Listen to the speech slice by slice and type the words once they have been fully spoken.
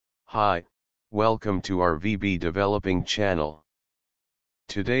Hi, welcome to our vbdeveloping channel.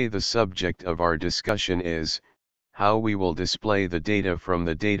 Today the subject of our discussion is, how we will display the data from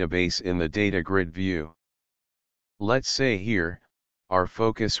the database in the Datagrid view. Let's say here, our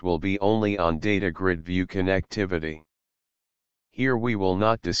focus will be only on Datagrid view connectivity. Here we will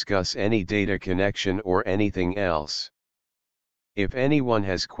not discuss any data connection or anything else. If anyone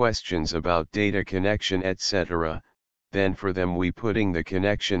has questions about data connection etc., then for them we putting the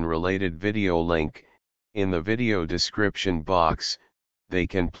connection related video link in the video description box. They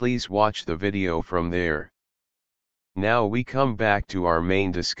can please watch the video from there. Now we come back to our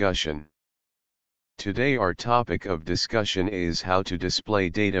main discussion. Today our topic of discussion is how to display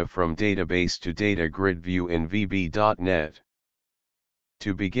data from database to Datagrid view in vb.net.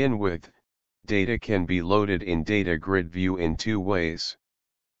 To begin with, data can be loaded in Datagridview in two ways.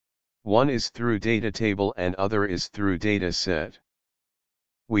 One is through datatable and other is through dataset.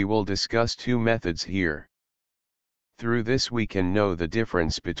 We will discuss two methods here. Through this we can know the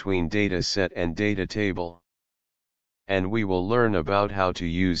difference between dataset and datatable. And we will learn about how to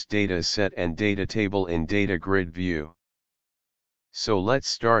use dataset and datatable in Datagridview. So let's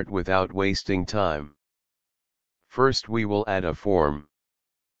start without wasting time. First we will add a form.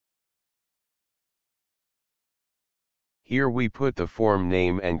 Here we put the form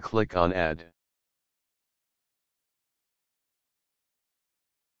name and click on Add.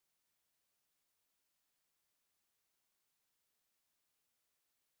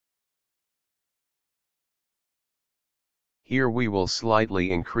 Here we will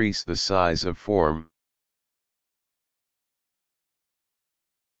slightly increase the size of form.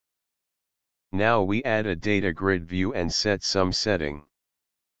 Now we add a Datagrid view and set some setting.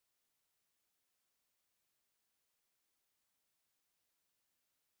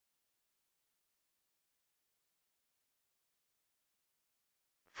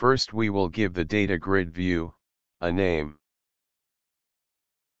 First we will give the Datagrid view a name.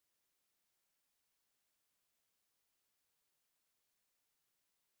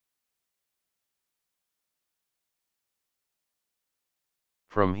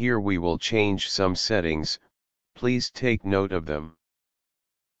 From here we will change some settings, please take note of them.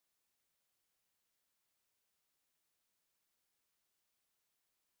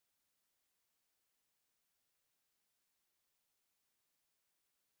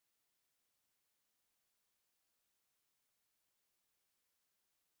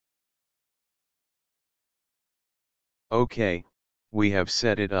 Okay, we have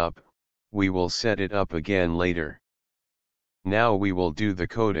set it up, we will set it up again later. Now we will do the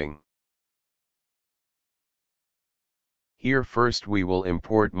coding. Here first we will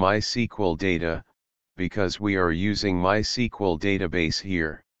import MySql data, because we are using MySql Database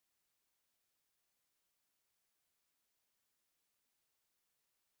here.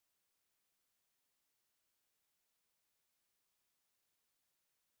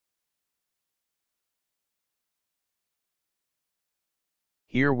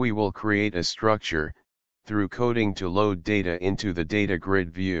 Here we will create a structure, through coding to load data into the Datagrid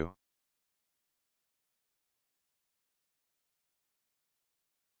view.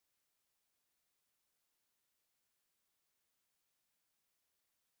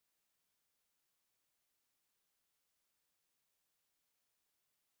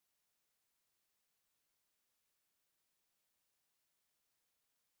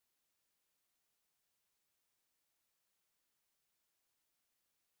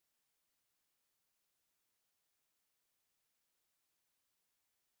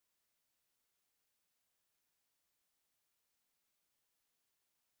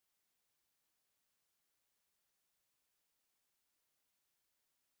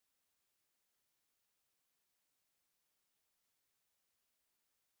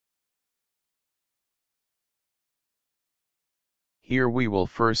 Here we will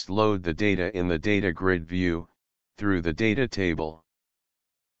first load the data in the Datagrid view, through the data table.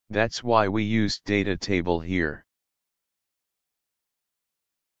 That's why we used data table here.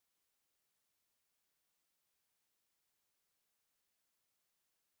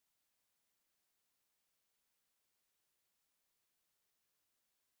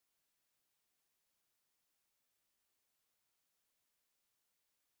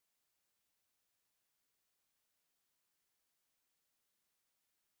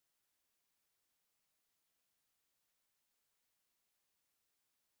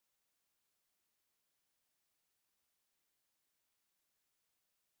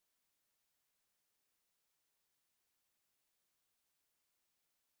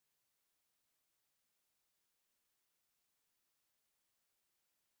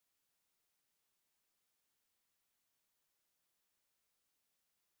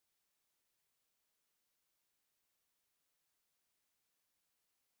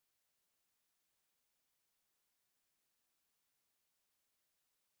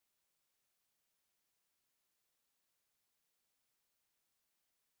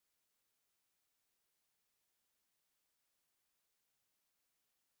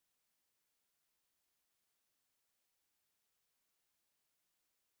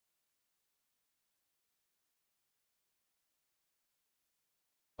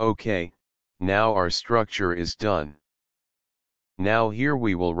 Okay, now our structure is done. Now here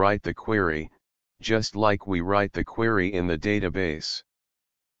we will write the query, just like we write the query in the database.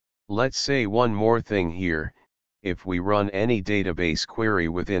 Let's say one more thing here. If we run any database query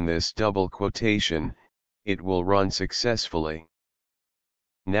within this double quotation, it will run successfully.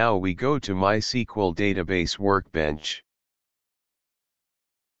 Now we go to MySql Database workbench.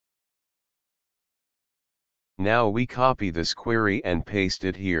 Now we copy this query and paste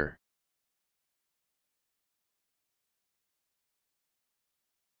it here.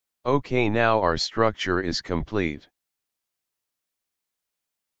 Okay, now our structure is complete.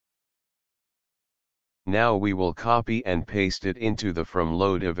 Now we will copy and paste it into the from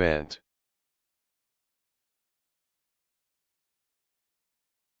load event.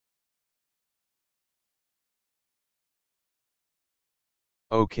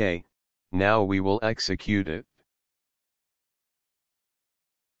 Okay, now we will execute it.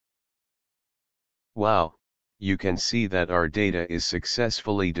 Wow, you can see that our data is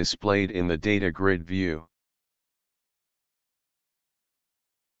successfully displayed in the Datagrid view.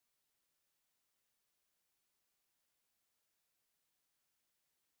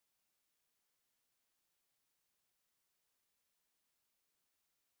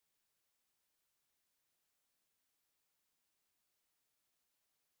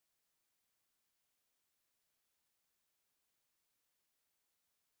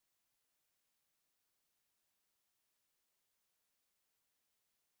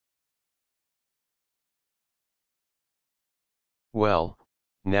 Well,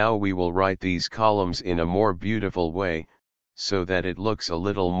 now we will write these columns in a more beautiful way, so that it looks a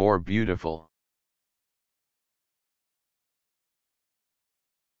little more beautiful.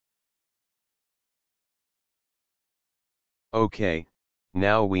 Okay,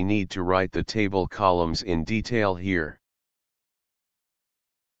 now we need to write the table columns in detail here.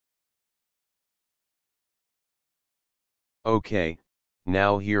 Okay,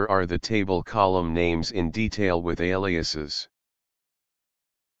 now here are the table column names in detail with aliases.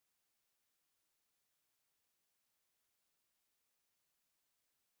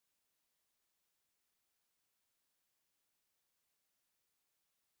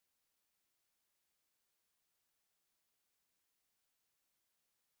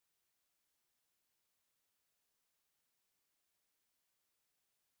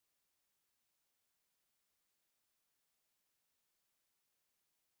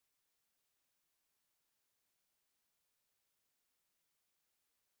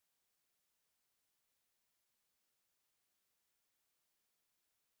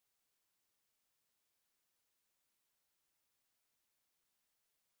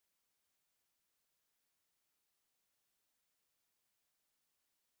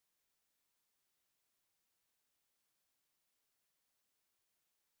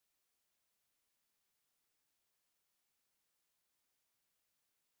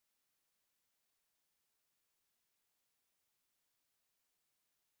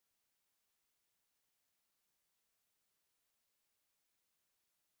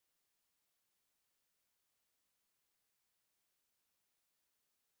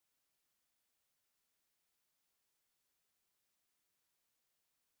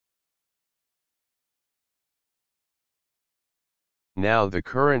 Now the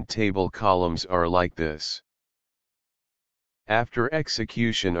current table columns are like this. After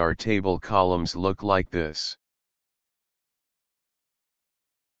execution, our table columns look like this.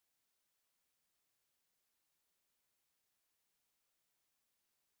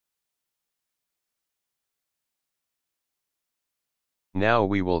 Now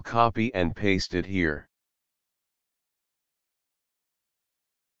we will copy and paste it here.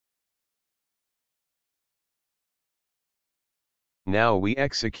 Now we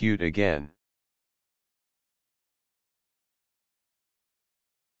execute again.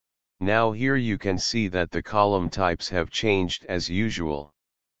 Now here you can see that the column types have changed as usual.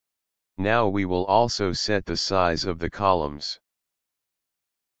 Now we will also set the size of the columns.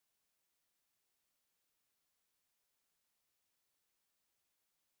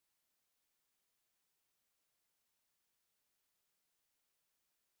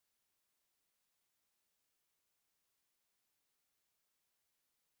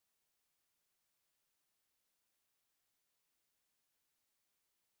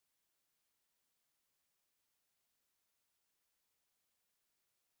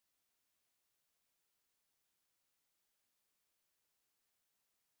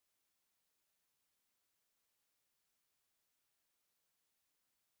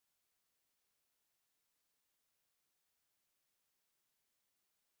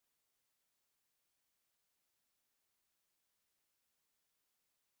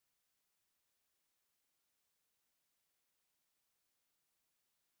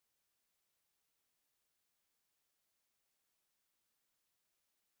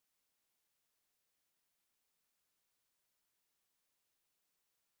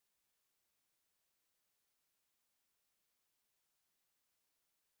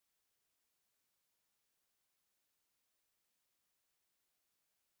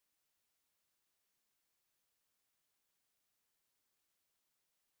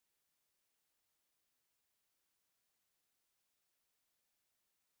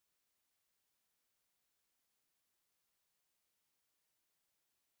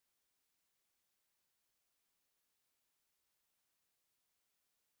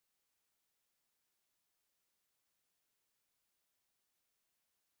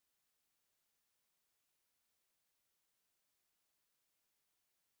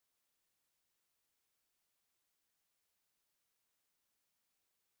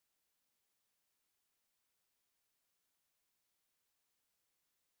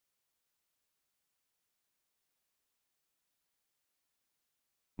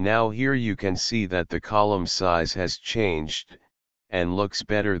 Now here you can see that the column size has changed, and looks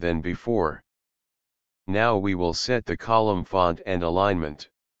better than before. Now we will set the column font and alignment.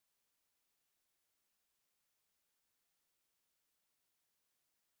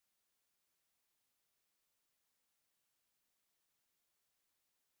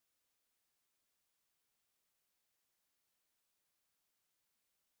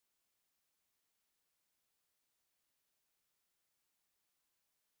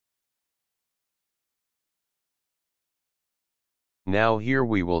 Now here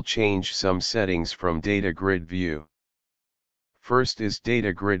we will change some settings from Datagridview. First is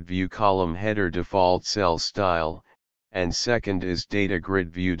Datagridview column header default cell style, and second is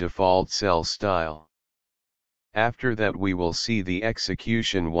Datagridview default cell style. After that we will see the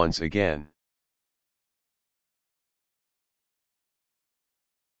execution once again.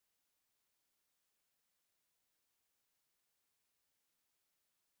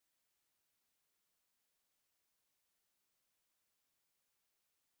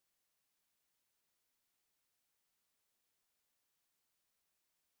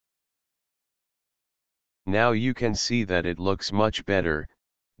 Now you can see that it looks much better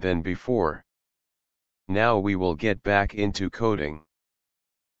than before. Now we will get back into coding.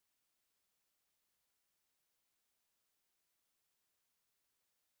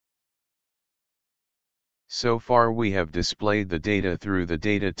 So far we have displayed the data through the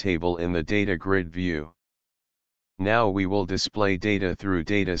data table in the Datagrid view. Now we will display data through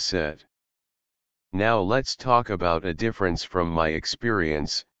dataset. Now let's talk about a difference from my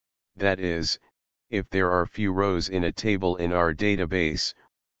experience, that is, if there are few rows in a table in our database,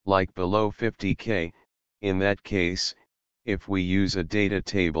 like below 50k, in that case, if we use a data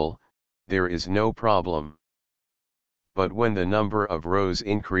table, there is no problem. But when the number of rows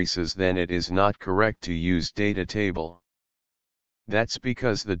increases, then it is not correct to use data table. That's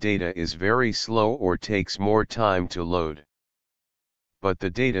because the data is very slow or takes more time to load. But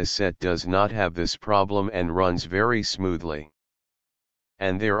the dataset does not have this problem and runs very smoothly.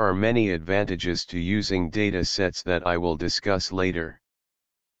 And there are many advantages to using datasets that I will discuss later.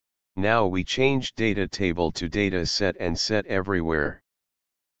 Now we change data table to dataset and set everywhere.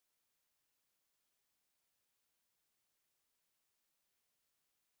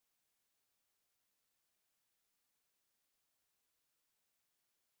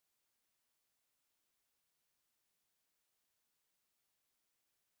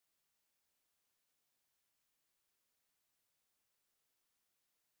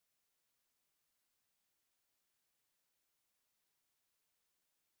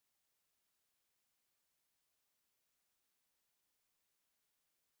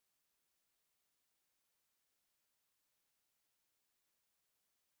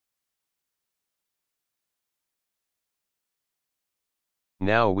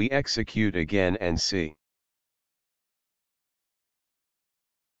 Now we execute again and see.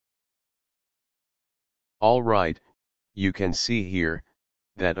 Alright, you can see here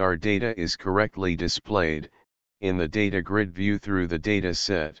that our data is correctly displayed in the Datagrid view through the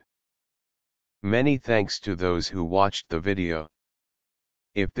dataset. Many thanks to those who watched the video.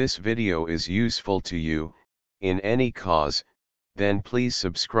 If this video is useful to you, in any cause, then please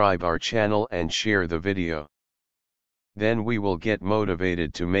subscribe our channel and share the video. Then we will get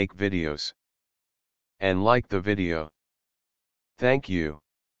motivated to make videos. And like the video. Thank you.